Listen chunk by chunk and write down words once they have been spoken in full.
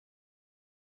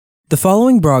The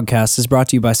following broadcast is brought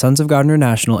to you by Sons of God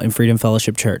International and Freedom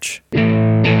Fellowship Church.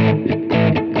 Hello,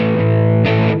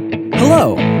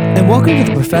 and welcome to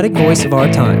the prophetic voice of our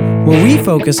time, where we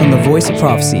focus on the voice of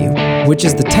prophecy, which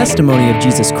is the testimony of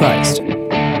Jesus Christ.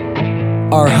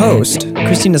 Our host,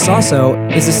 Christina Sasso,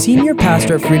 is a senior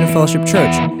pastor at Freedom Fellowship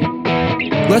Church.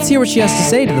 Let's hear what she has to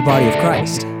say to the body of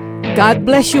Christ. God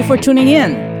bless you for tuning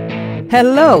in.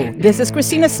 Hello, this is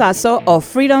Christina Sasso of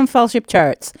Freedom Fellowship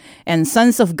Church and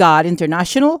Sons of God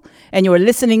International, and you are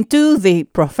listening to the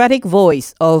prophetic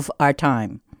voice of our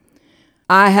time.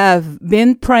 I have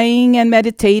been praying and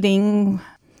meditating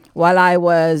while I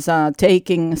was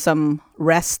taking some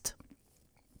rest,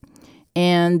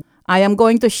 and I am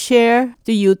going to share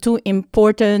to you two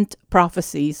important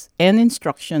prophecies and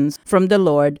instructions from the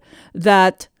Lord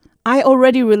that I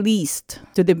already released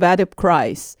to the body of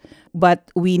Christ.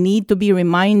 But we need to be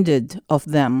reminded of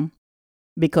them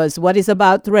because what is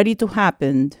about ready to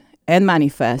happen and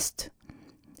manifest.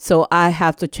 So I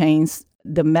have to change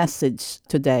the message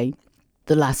today,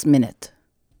 the last minute.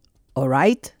 All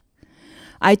right?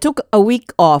 I took a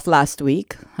week off last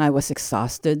week. I was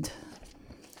exhausted.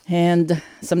 And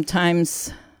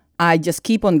sometimes I just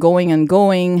keep on going and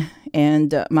going,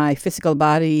 and my physical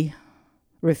body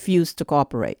refused to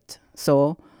cooperate.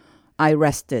 So I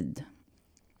rested.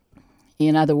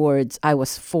 In other words, I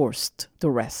was forced to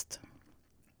rest.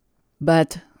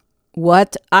 But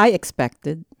what I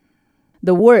expected,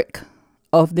 the work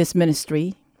of this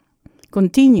ministry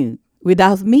continued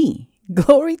without me.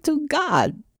 Glory to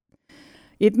God.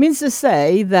 It means to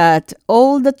say that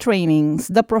all the trainings,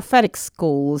 the prophetic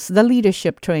schools, the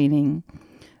leadership training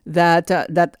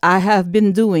that I have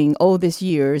been doing all these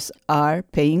years are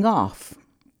paying off.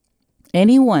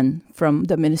 Anyone from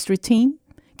the ministry team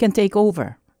can take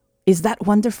over. Is that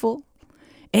wonderful?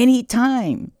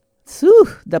 Anytime.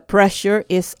 The pressure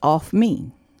is off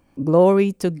me.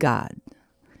 Glory to God.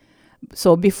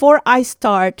 So before I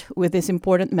start with this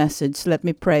important message, let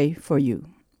me pray for you.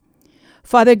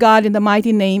 Father God, in the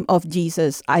mighty name of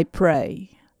Jesus, I pray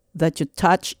that you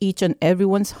touch each and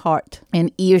everyone's heart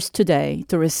and ears today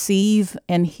to receive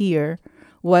and hear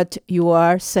what you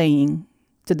are saying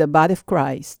to the body of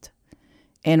Christ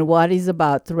and what is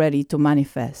about ready to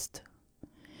manifest.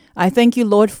 I thank you,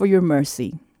 Lord, for your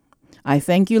mercy. I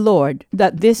thank you, Lord,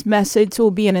 that this message will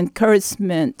be an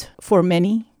encouragement for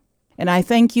many. And I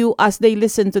thank you as they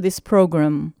listen to this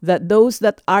program, that those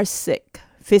that are sick,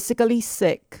 physically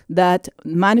sick, that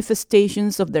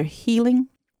manifestations of their healing.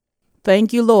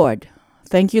 Thank you, Lord.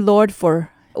 Thank you, Lord, for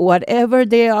whatever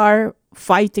they are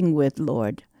fighting with,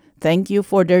 Lord. Thank you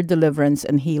for their deliverance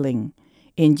and healing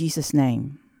in Jesus'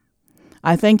 name.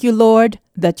 I thank you, Lord,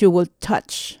 that you will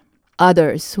touch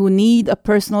others who need a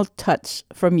personal touch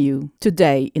from you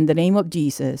today in the name of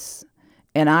Jesus.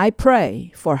 And I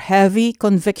pray for heavy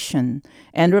conviction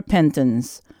and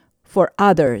repentance for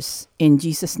others in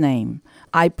Jesus' name.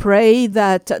 I pray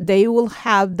that they will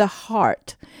have the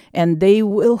heart and they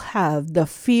will have the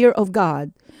fear of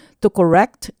God to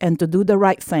correct and to do the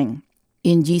right thing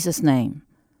in Jesus' name.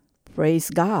 Praise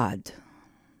God.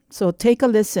 So take a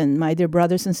listen, my dear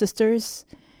brothers and sisters.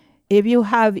 If you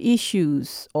have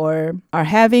issues or are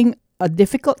having a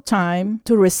difficult time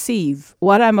to receive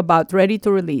what I'm about ready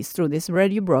to release through this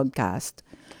radio broadcast,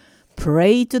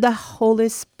 pray to the Holy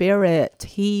Spirit.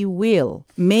 He will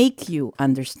make you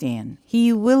understand.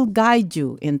 He will guide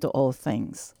you into all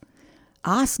things.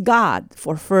 Ask God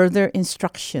for further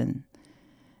instruction.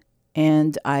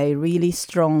 And I really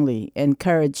strongly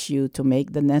encourage you to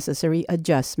make the necessary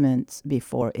adjustments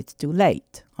before it's too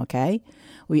late, okay?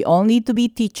 We all need to be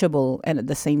teachable, and at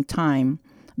the same time,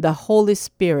 the Holy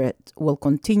Spirit will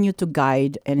continue to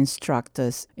guide and instruct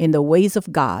us in the ways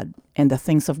of God and the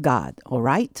things of God, all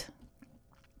right?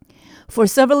 For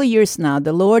several years now,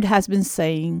 the Lord has been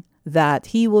saying that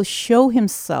He will show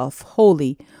Himself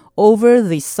holy over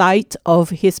the sight of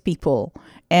His people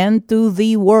and to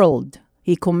the world.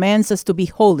 He commands us to be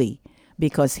holy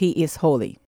because He is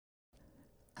holy.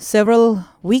 Several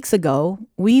weeks ago,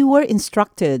 we were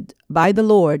instructed by the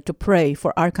Lord to pray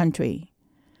for our country,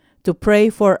 to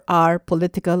pray for our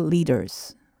political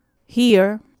leaders.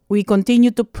 Here, we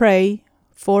continue to pray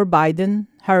for Biden,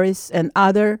 Harris, and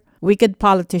other wicked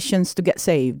politicians to get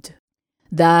saved,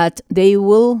 that they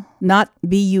will not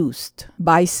be used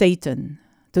by Satan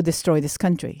to destroy this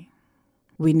country.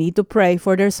 We need to pray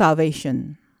for their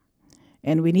salvation.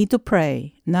 And we need to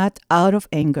pray not out of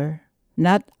anger,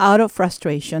 not out of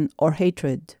frustration or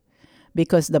hatred,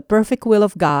 because the perfect will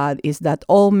of God is that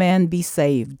all men be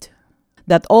saved,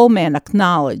 that all men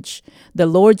acknowledge the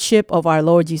lordship of our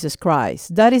Lord Jesus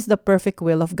Christ. That is the perfect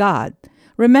will of God.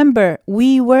 Remember,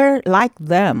 we were like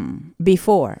them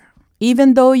before.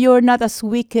 Even though you're not as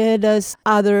wicked as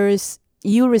others,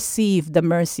 you received the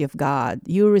mercy of God.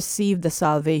 You received the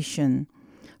salvation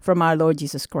from our Lord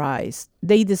Jesus Christ.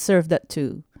 They deserve that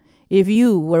too. If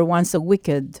you were once a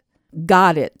wicked,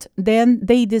 got it, then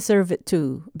they deserve it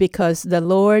too, because the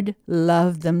Lord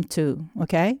loved them too,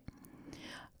 okay?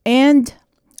 And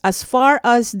as far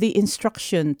as the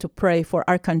instruction to pray for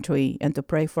our country and to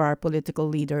pray for our political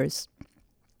leaders,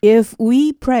 if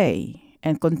we pray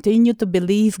and continue to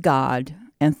believe God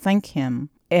and thank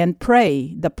Him and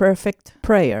pray the perfect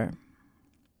prayer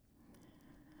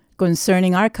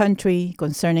concerning our country,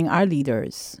 concerning our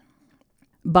leaders,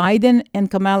 Biden and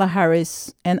Kamala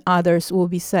Harris and others will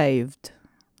be saved,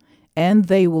 and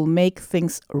they will make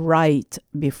things right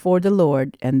before the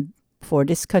Lord and for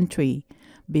this country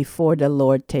before the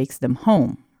Lord takes them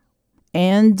home.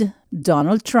 And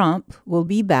Donald Trump will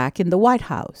be back in the White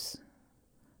House.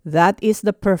 That is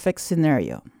the perfect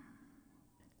scenario.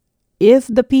 If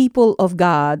the people of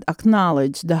God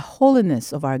acknowledge the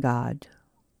holiness of our God,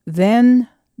 then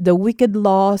the wicked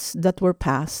laws that were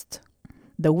passed,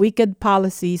 the wicked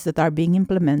policies that are being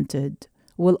implemented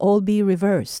will all be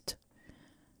reversed.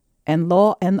 And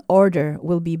law and order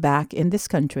will be back in this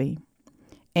country.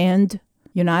 And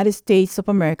United States of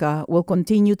America will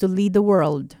continue to lead the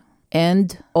world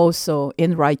and also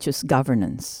in righteous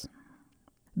governance.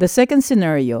 The second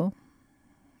scenario,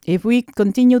 if we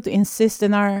continue to insist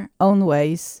in our own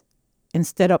ways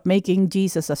instead of making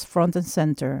Jesus as front and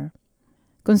center,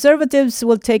 conservatives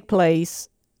will take place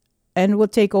and will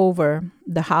take over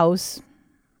the House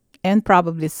and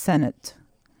probably Senate,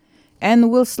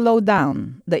 and will slow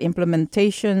down the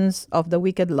implementations of the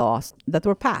wicked laws that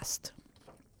were passed.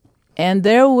 And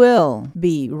there will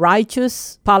be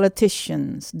righteous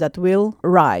politicians that will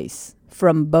rise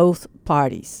from both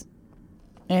parties,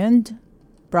 and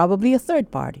probably a third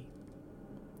party.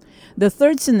 The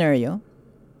third scenario,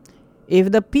 if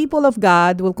the people of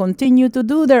God will continue to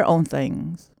do their own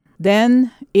things, then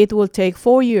it will take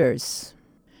 4 years.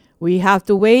 We have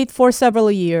to wait for several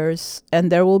years,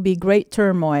 and there will be great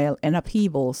turmoil and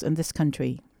upheavals in this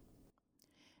country.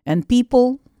 And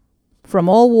people from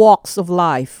all walks of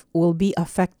life will be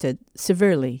affected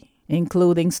severely,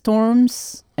 including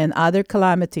storms and other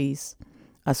calamities,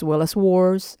 as well as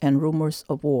wars and rumors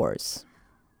of wars.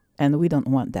 And we don't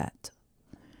want that.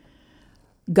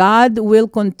 God will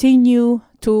continue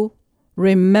to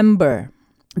remember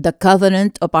the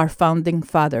covenant of our founding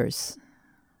fathers.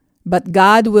 But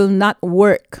God will not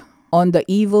work on the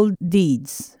evil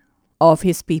deeds of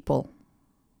His people.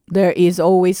 There is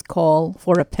always call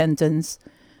for repentance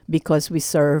because we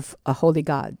serve a holy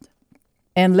God.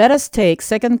 And let us take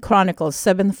 2 Chronicles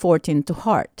 7:14 to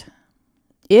heart.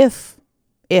 If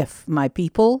my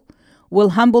people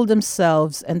will humble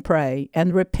themselves and pray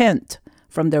and repent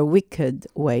from their wicked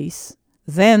ways,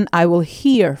 then I will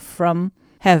hear from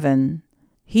heaven,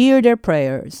 hear their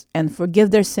prayers, and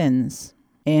forgive their sins,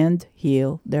 and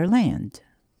heal their land.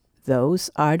 Those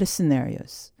are the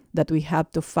scenarios that we have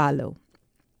to follow.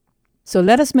 So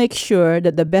let us make sure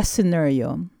that the best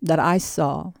scenario that I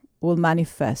saw will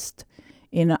manifest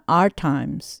in our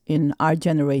times, in our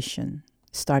generation,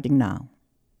 starting now.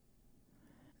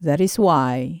 That is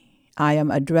why I am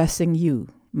addressing you,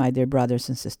 my dear brothers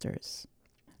and sisters.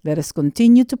 Let us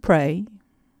continue to pray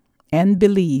and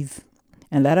believe,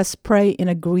 and let us pray in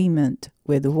agreement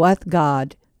with what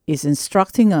God is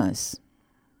instructing us.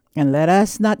 And let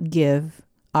us not give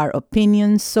our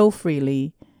opinions so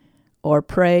freely or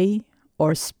pray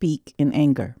or speak in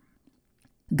anger.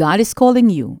 God is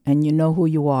calling you, and you know who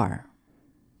you are.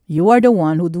 You are the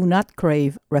one who do not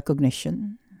crave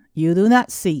recognition. You do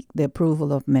not seek the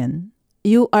approval of men.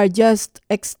 You are just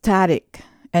ecstatic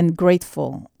and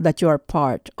grateful that you are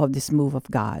part of this move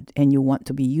of God and you want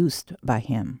to be used by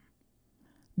Him.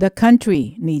 The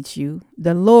country needs you.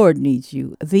 The Lord needs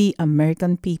you. The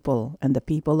American people and the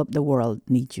people of the world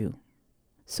need you.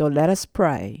 So let us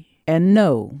pray and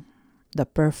know the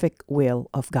perfect will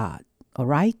of God. All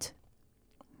right?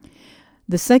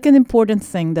 The second important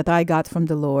thing that I got from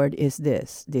the Lord is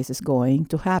this. This is going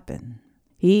to happen.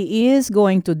 He is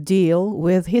going to deal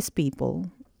with His people.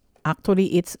 Actually,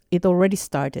 it already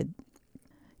started.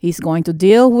 He's going to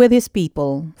deal with His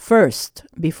people first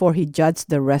before He judges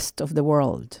the rest of the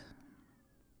world.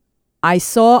 I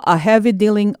saw a heavy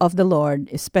dealing of the Lord,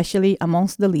 especially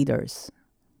amongst the leaders,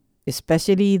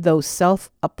 especially those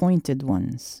self-appointed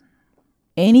ones.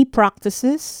 Any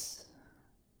practices,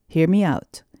 hear me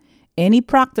out, any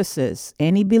practices,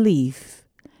 any belief,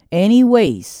 any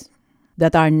ways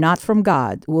that are not from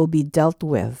God will be dealt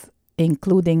with,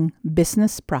 including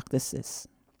business practices.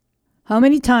 How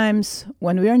many times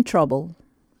when we're in trouble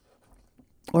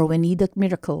or we need a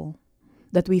miracle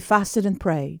that we fasted and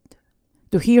prayed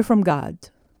to hear from God,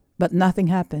 but nothing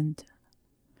happened?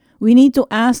 We need to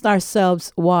ask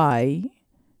ourselves why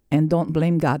and don't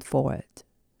blame God for it.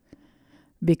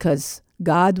 Because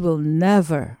God will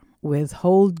never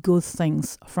withhold good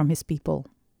things from his people.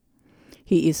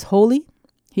 He is holy,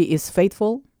 he is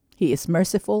faithful, he is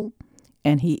merciful,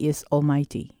 and he is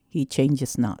almighty. He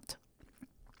changes not.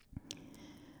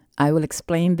 I will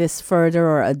explain this further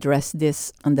or address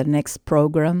this on the next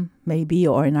program, maybe,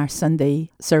 or in our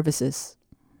Sunday services.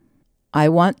 I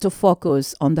want to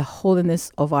focus on the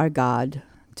holiness of our God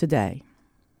today.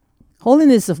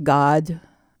 Holiness of God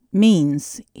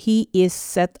means he is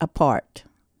set apart.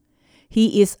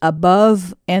 He is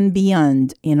above and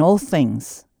beyond in all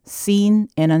things, seen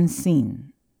and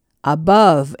unseen.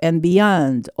 Above and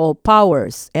beyond all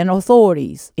powers and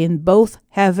authorities in both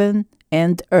heaven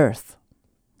and earth.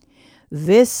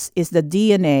 This is the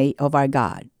DNA of our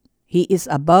God. He is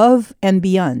above and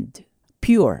beyond,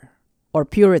 pure, or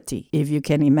purity, if you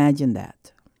can imagine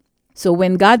that. So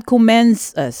when God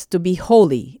commands us to be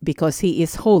holy because he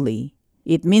is holy,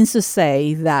 it means to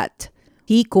say that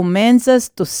he commands us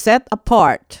to set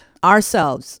apart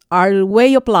ourselves, our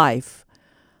way of life,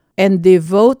 and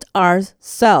devote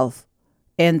ourselves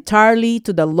entirely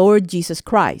to the Lord Jesus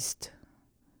Christ.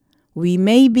 We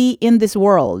may be in this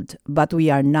world, but we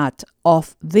are not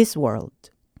of this world.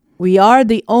 We are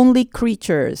the only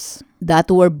creatures that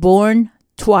were born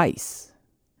twice.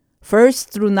 First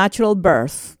through natural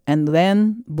birth, and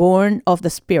then born of the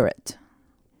Spirit.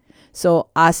 So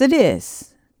as it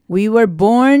is, we were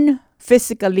born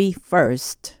physically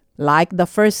first, like the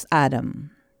first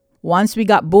Adam. Once we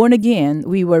got born again,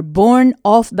 we were born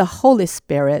of the Holy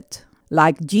Spirit,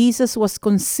 like Jesus was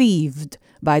conceived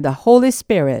by the Holy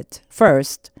Spirit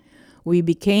first. We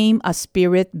became a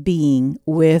spirit being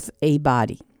with a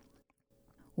body.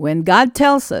 When God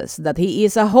tells us that he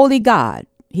is a holy God,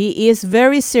 he is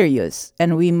very serious,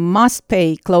 and we must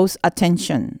pay close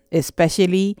attention,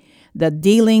 especially the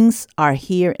dealings are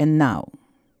here and now.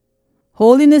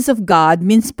 Holiness of God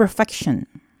means perfection.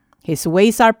 His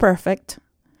ways are perfect,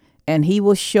 and he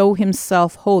will show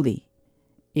himself holy.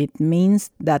 It means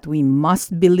that we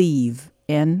must believe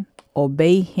and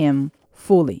obey him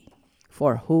fully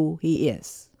for who he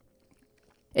is.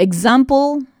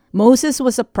 Example, Moses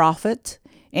was a prophet,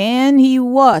 and he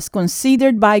was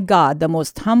considered by God the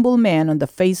most humble man on the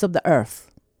face of the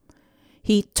earth.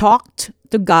 He talked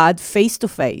to God face to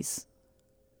face.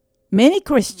 Many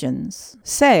Christians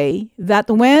say that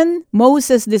when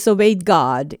Moses disobeyed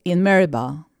God in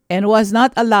Meribah and was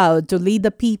not allowed to lead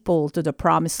the people to the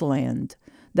promised land,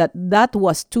 that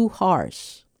was too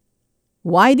harsh.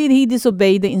 Why did he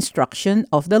disobey the instruction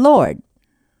of the Lord?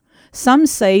 Some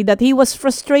say that he was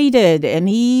frustrated and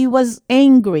he was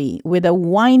angry with a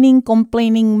whining,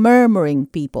 complaining, murmuring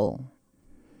people.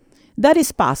 That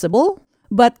is possible,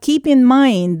 but keep in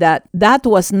mind that that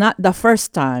was not the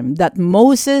first time that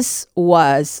Moses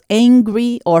was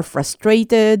angry or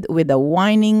frustrated with the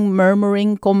whining,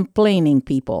 murmuring, complaining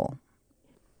people.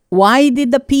 Why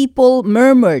did the people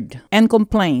murmured and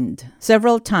complained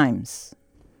several times?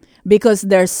 Because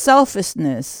their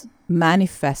selfishness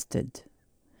manifested.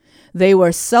 They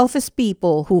were selfish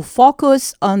people who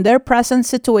focus on their present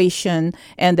situation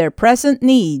and their present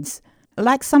needs,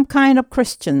 like some kind of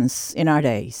Christians in our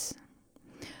days.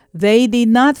 They did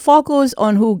not focus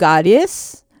on who God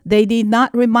is. They did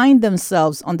not remind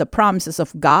themselves on the promises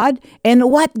of God and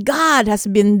what God has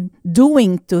been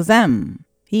doing to them.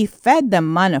 He fed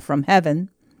them manna from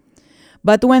heaven.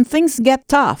 But when things get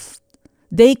tough,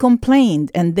 they complained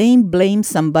and they blamed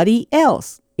somebody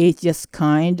else. It's just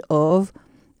kind of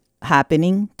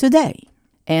happening today.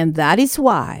 And that is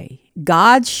why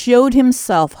God showed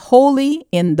himself holy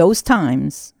in those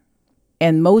times,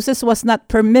 and Moses was not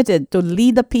permitted to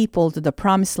lead the people to the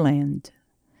promised land.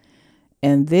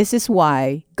 And this is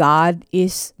why God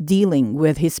is dealing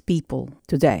with his people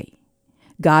today.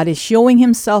 God is showing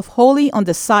himself holy on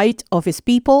the sight of his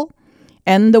people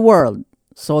and the world.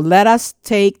 So let us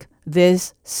take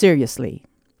this seriously.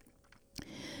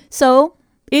 So,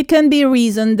 it can be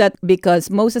reasoned that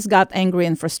because Moses got angry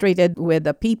and frustrated with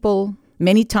the people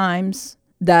many times,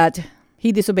 that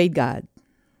he disobeyed God.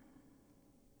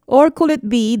 Or could it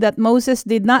be that Moses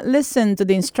did not listen to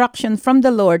the instruction from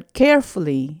the Lord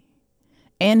carefully,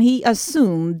 and he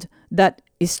assumed that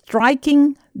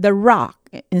striking the rock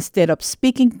instead of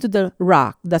speaking to the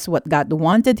rock, that's what God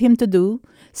wanted him to do,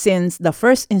 since the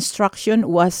first instruction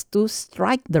was to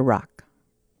strike the rock.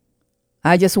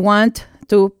 I just want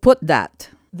to put that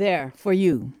there for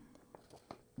you.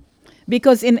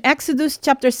 Because in Exodus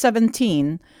chapter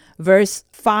 17, verse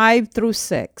 5 through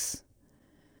 6,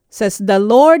 says, the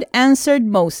Lord answered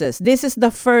Moses. This is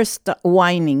the first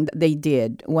whining that they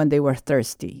did when they were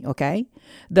thirsty, okay?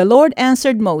 The Lord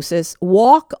answered Moses,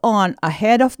 walk on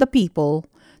ahead of the people,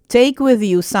 take with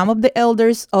you some of the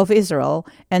elders of Israel,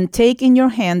 and take in your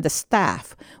hand the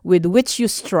staff with which you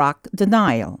struck the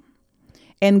Nile,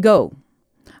 and go.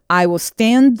 I will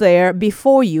stand there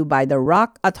before you by the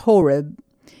rock at Horeb.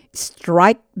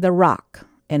 Strike the rock,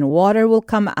 and water will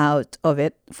come out of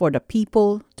it for the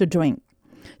people to drink.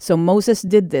 So Moses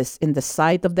did this in the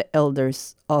sight of the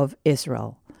elders of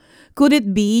Israel. Could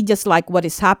it be just like what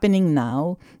is happening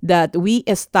now, that we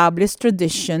establish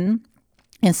tradition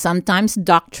and sometimes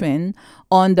doctrine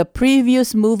on the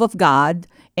previous move of God,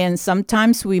 and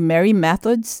sometimes we marry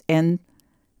methods? And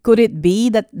could it be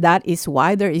that that is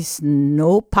why there is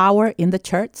no power in the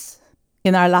church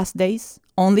in our last days,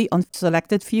 only on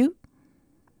selected few?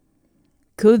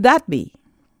 Could that be?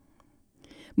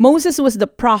 Moses was the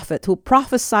prophet who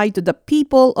prophesied to the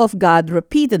people of God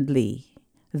repeatedly,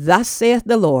 thus saith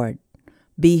the Lord,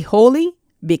 be holy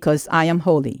because I am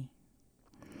holy.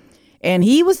 And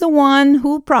he was the one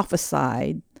who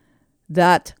prophesied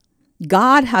that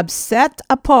God had set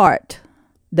apart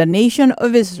the nation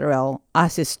of Israel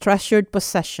as his treasured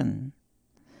possession.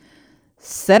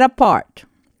 Set apart.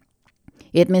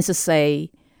 It means to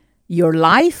say, your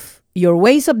life, your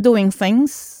ways of doing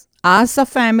things, as a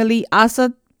family, as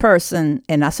a person,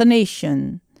 and as a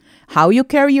nation, how you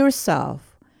carry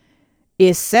yourself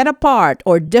is set apart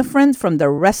or different from the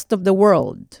rest of the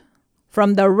world,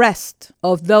 from the rest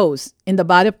of those in the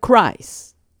body of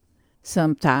Christ.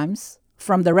 Sometimes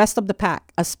from the rest of the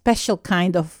pack, a special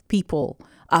kind of people,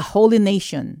 a holy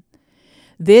nation.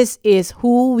 This is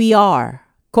who we are,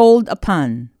 called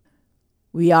upon.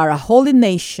 We are a holy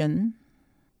nation,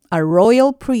 a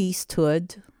royal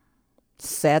priesthood,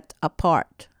 set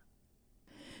apart.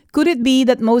 Could it be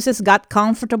that Moses got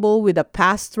comfortable with the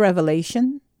past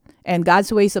revelation and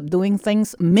God's ways of doing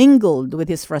things mingled with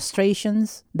his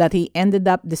frustrations that he ended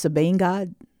up disobeying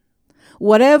God?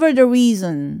 Whatever the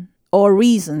reason or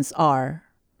reasons are,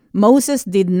 Moses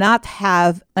did not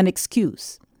have an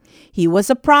excuse. He was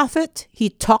a prophet. He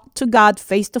talked to God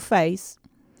face to face.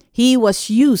 He was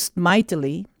used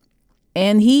mightily,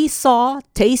 and he saw,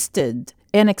 tasted,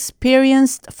 and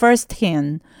experienced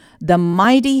firsthand the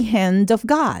mighty hand of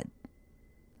God.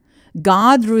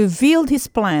 God revealed his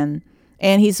plan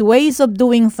and his ways of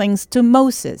doing things to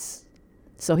Moses.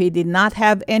 So he did not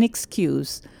have any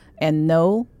excuse. And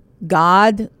no,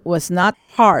 God was not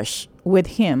harsh with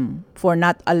him for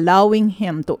not allowing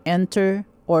him to enter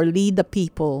or lead the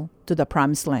people to the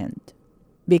promised land.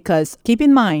 Because keep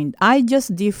in mind, I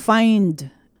just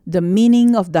defined the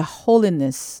meaning of the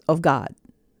holiness of God.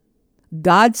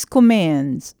 God's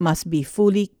commands must be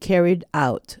fully carried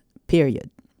out, period.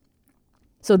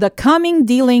 So the coming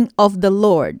dealing of the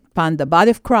Lord upon the body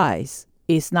of Christ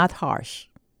is not harsh.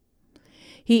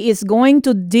 He is going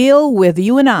to deal with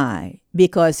you and I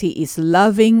because he is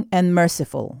loving and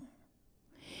merciful.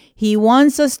 He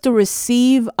wants us to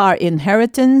receive our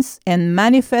inheritance and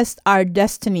manifest our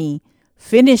destiny,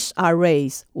 finish our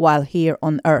race while here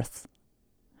on earth.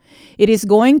 It is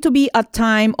going to be a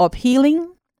time of healing,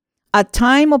 a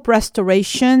time of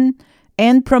restoration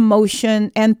and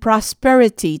promotion and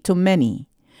prosperity to many,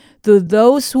 to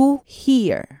those who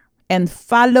hear and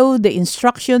follow the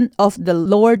instruction of the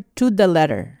Lord to the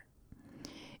letter.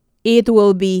 It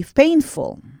will be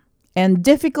painful and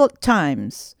difficult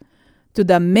times to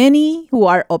the many who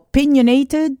are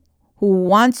opinionated, who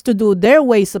wants to do their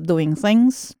ways of doing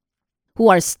things, who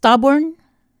are stubborn,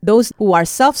 those who are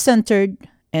self-centered,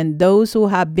 and those who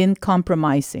have been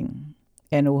compromising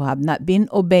and who have not been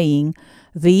obeying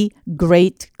the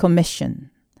Great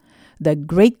Commission. The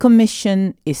Great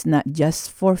Commission is not just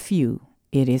for few,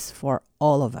 it is for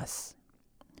all of us.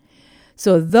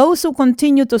 So those who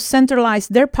continue to centralize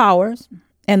their powers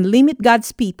and limit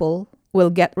God's people will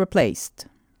get replaced.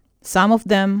 Some of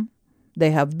them,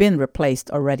 they have been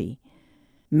replaced already.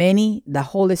 Many, the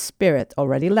Holy Spirit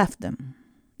already left them.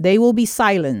 They will be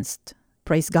silenced.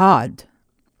 Praise God.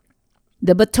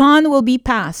 The baton will be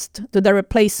passed to the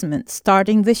replacement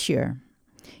starting this year.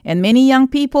 And many young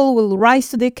people will rise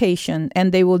to the occasion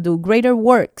and they will do greater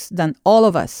works than all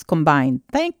of us combined.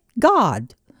 Thank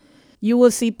God. You will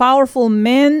see powerful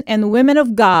men and women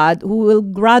of God who will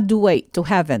graduate to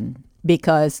heaven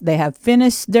because they have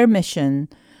finished their mission,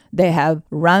 they have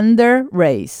run their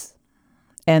race,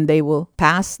 and they will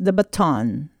pass the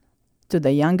baton to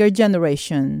the younger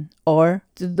generation or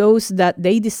to those that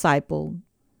they discipled.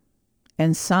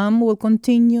 And some will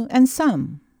continue, and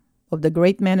some of the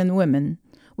great men and women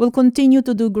will continue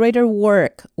to do greater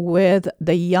work with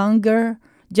the younger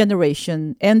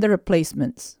generation and the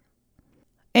replacements.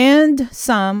 And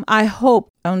some, I hope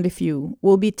only few,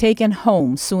 will be taken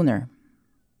home sooner.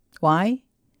 Why?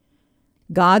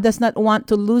 God does not want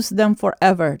to lose them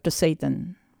forever to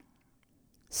Satan.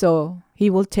 So he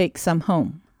will take some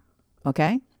home.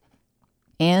 Okay?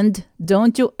 And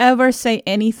don't you ever say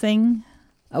anything,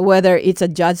 whether it's a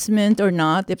judgment or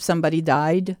not, if somebody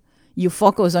died. You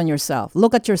focus on yourself.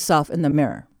 Look at yourself in the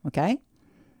mirror. Okay?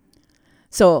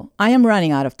 So I am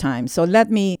running out of time. So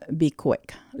let me be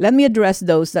quick. Let me address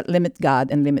those that limit God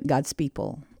and limit God's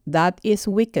people. That is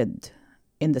wicked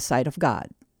in the sight of God.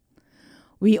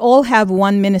 We all have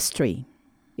one ministry.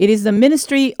 It is the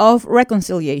ministry of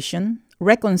reconciliation,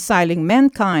 reconciling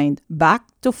mankind back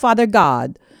to Father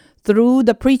God through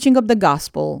the preaching of the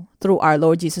gospel through our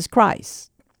Lord Jesus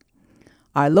Christ.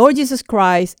 Our Lord Jesus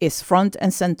Christ is front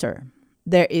and center.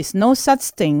 There is no such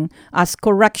thing as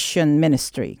correction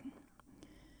ministry.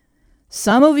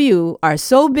 Some of you are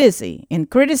so busy in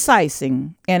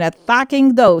criticizing and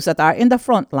attacking those that are in the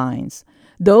front lines,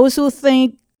 those who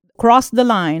think cross the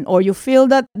line, or you feel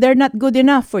that they're not good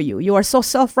enough for you. You are so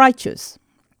self-righteous.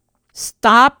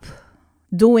 Stop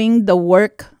doing the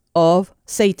work of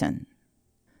Satan.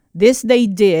 This they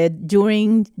did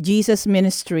during Jesus'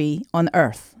 ministry on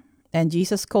earth, and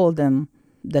Jesus called them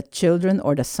the children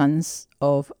or the sons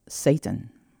of Satan.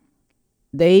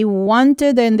 They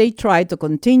wanted and they tried to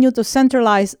continue to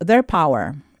centralize their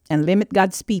power and limit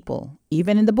God's people,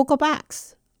 even in the book of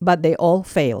Acts, but they all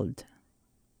failed.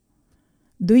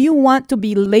 Do you want to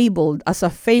be labeled as a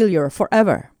failure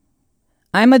forever?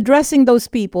 I'm addressing those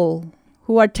people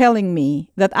who are telling me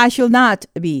that I shall not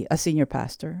be a senior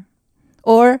pastor,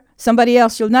 or somebody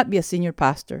else shall not be a senior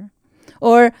pastor,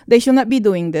 or they shall not be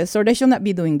doing this, or they shall not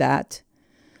be doing that,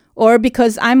 or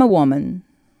because I'm a woman,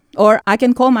 or I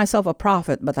can call myself a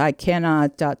prophet, but I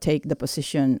cannot take the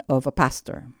position of a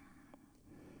pastor,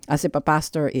 as if a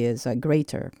pastor is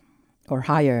greater or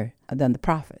higher than the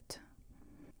prophet.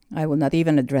 I will not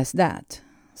even address that.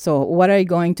 So what are you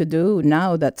going to do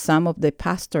now that some of the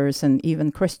pastors and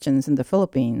even Christians in the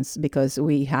Philippines, because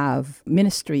we have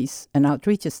ministries and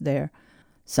outreaches there,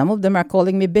 some of them are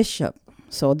calling me bishop.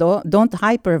 So don't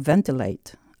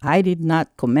hyperventilate. I did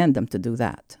not command them to do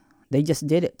that. They just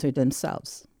did it to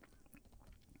themselves.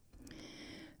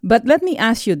 But let me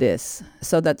ask you this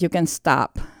so that you can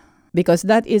stop, because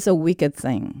that is a wicked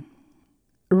thing.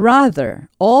 Rather,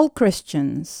 all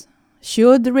Christians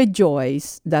should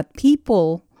rejoice that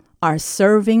people are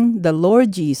serving the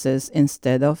Lord Jesus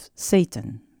instead of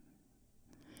Satan.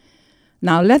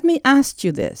 Now, let me ask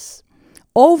you this.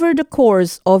 Over the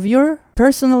course of your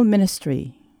personal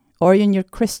ministry or in your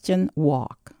Christian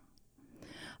walk,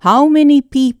 how many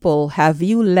people have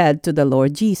you led to the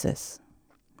Lord Jesus?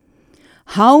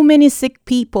 How many sick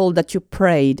people that you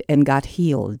prayed and got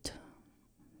healed?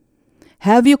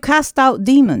 Have you cast out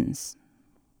demons?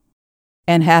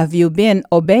 And have you been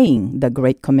obeying the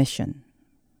Great Commission?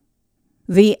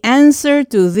 The answer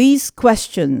to these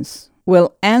questions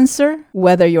will answer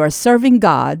whether you are serving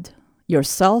God,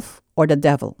 yourself, or the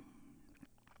devil.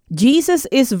 Jesus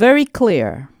is very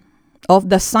clear of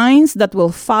the signs that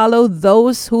will follow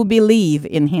those who believe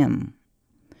in him.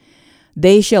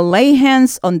 They shall lay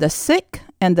hands on the sick,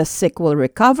 and the sick will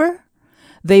recover.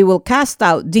 They will cast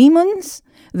out demons.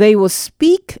 They will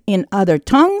speak in other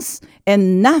tongues,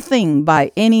 and nothing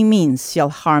by any means shall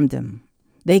harm them.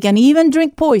 They can even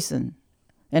drink poison,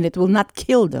 and it will not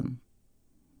kill them.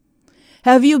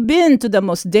 Have you been to the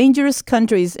most dangerous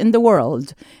countries in the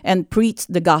world and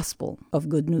preached the gospel of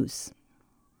good news?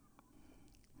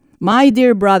 My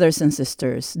dear brothers and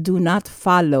sisters, do not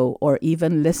follow or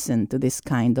even listen to this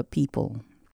kind of people,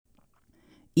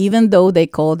 even though they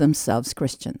call themselves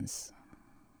Christians.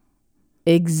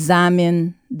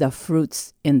 Examine the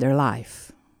fruits in their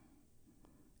life.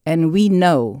 And we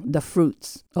know the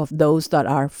fruits of those that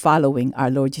are following our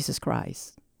Lord Jesus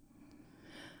Christ.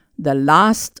 The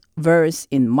last verse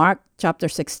in Mark chapter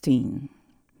 16.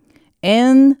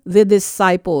 And the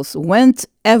disciples went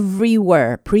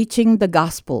everywhere preaching the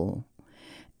gospel,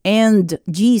 and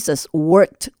Jesus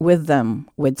worked with them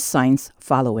with signs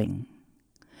following.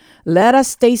 Let us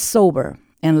stay sober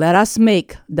and let us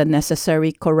make the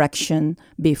necessary correction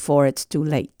before it's too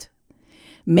late.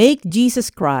 Make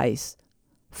Jesus Christ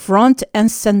front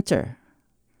and center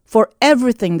for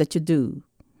everything that you do,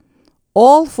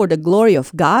 all for the glory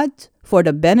of God, for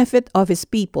the benefit of his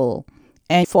people,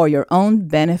 and for your own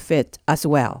benefit as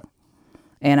well.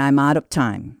 And I'm out of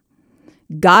time.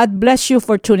 God bless you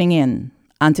for tuning in.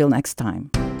 Until next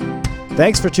time.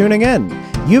 Thanks for tuning in.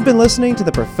 You've been listening to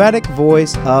the prophetic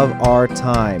voice of our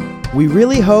time. We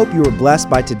really hope you were blessed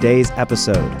by today's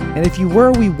episode. And if you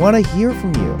were, we want to hear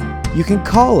from you. You can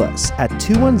call us at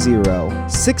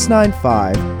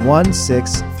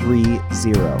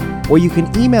 210-695-1630. Or you can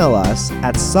email us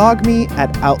at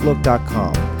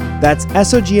sogmi@outlook.com. That's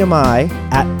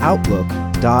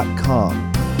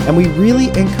SOGMI@outlook.com. And we really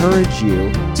encourage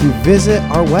you to visit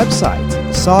our website,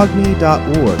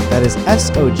 sogmi.org. That is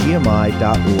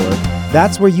SOGMI.org.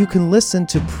 That's where you can listen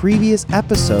to previous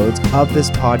episodes of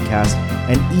this podcast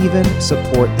and even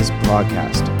support this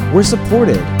podcast. We're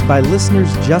supported by listeners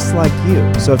just like you.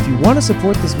 So if you want to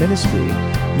support this ministry,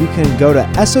 you can go to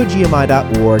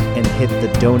SOGMI.org and hit the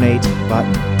donate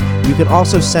button. You can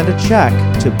also send a check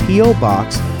to P.O.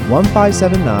 Box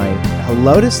 1579,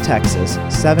 Helotes, Texas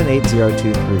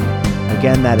 78023.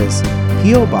 Again, that is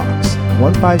P.O. Box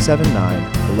 1579,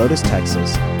 Helotes,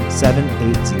 Texas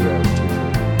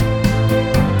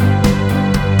 78023.